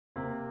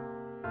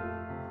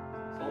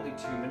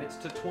only 2 minutes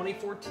to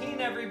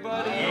 2014,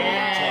 everybody.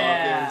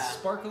 Yeah. Talking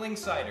sparkling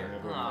cider.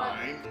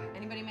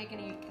 Anybody make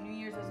any New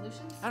Year's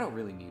resolutions? I don't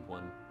really need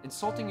one.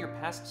 Insulting your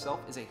past self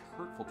is a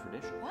hurtful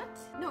tradition. What?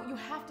 No, you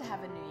have to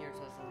have a New Year's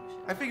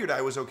resolution. I figured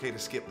I was okay to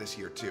skip this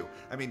year too.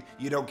 I mean,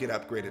 you don't get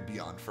upgraded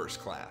beyond first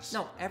class.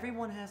 No,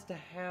 everyone has to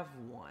have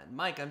one.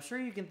 Mike, I'm sure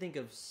you can think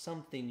of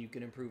something you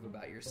can improve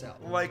about yourself.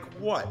 Like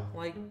what?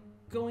 Like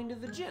going to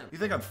the gym. You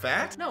think I'm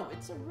fat? No,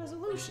 it's a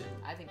resolution.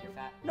 I think you're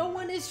fat. No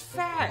one is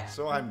fat.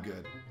 So I'm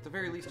good. At the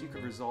very least, you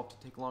could resolve to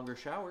take longer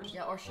showers.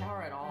 Yeah, or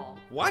shower at all.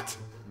 What?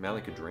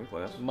 Mallie could drink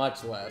less.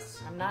 Much less.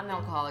 I'm not an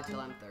alcoholic till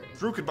I'm 30.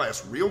 Drew could buy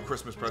us real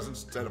Christmas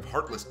presents instead of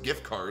heartless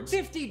gift cards.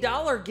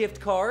 $50 gift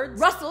cards.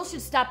 Russell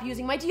should stop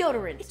using my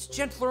deodorant. It's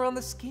gentler on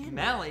the skin.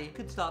 Mallie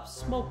could stop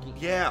smoking.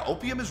 Yeah,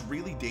 opium is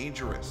really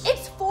dangerous.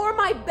 It's for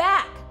my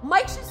back.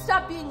 Mike should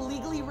stop being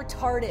legally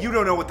retarded. You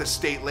don't know what the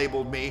state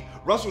labeled me.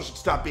 Russell should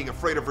stop being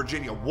afraid of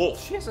Virginia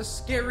Woolf. She has a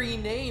scary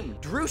name.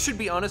 Drew should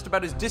be honest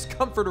about his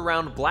discomfort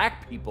around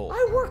black people.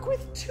 I work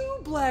with 2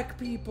 black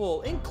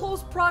people in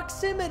close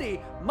proximity.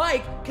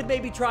 Mike could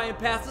maybe try and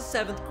pass the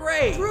 7th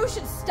grade. Drew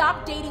should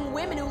stop dating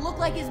women who look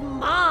like his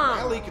mom.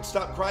 Allie could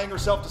stop crying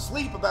herself to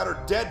sleep about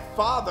her dead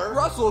father.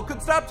 Russell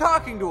could stop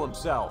talking to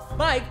himself.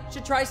 Mike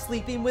should try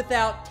sleeping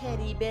without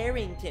Teddy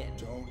Barrington.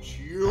 Don't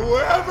you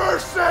ever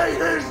say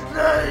his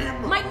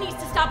name! Mike needs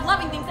to stop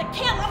loving things that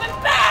can't love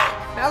him back.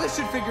 Mallie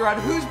should figure out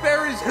whose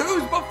bear is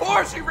whose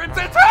before she rips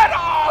its head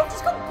off!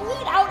 Just go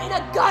bleed out in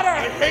a gutter.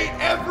 I hate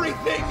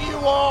everything you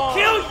are!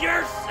 Kill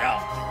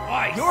yourself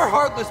twice! You're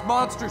heartless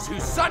monsters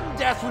whose sudden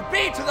death would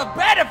be to the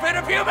benefit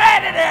of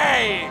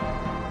humanity!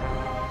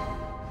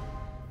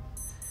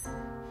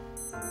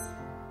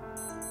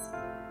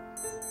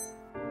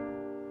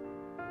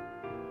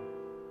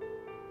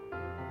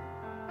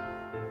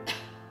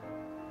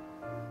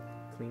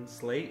 Clean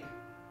slate.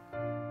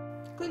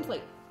 Clean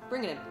slate.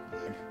 Bring it in.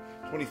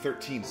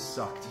 2013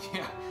 sucked.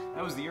 Yeah,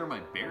 that was the year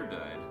my bear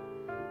died.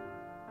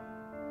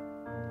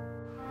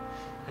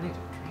 I need a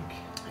drink.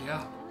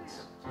 Yeah.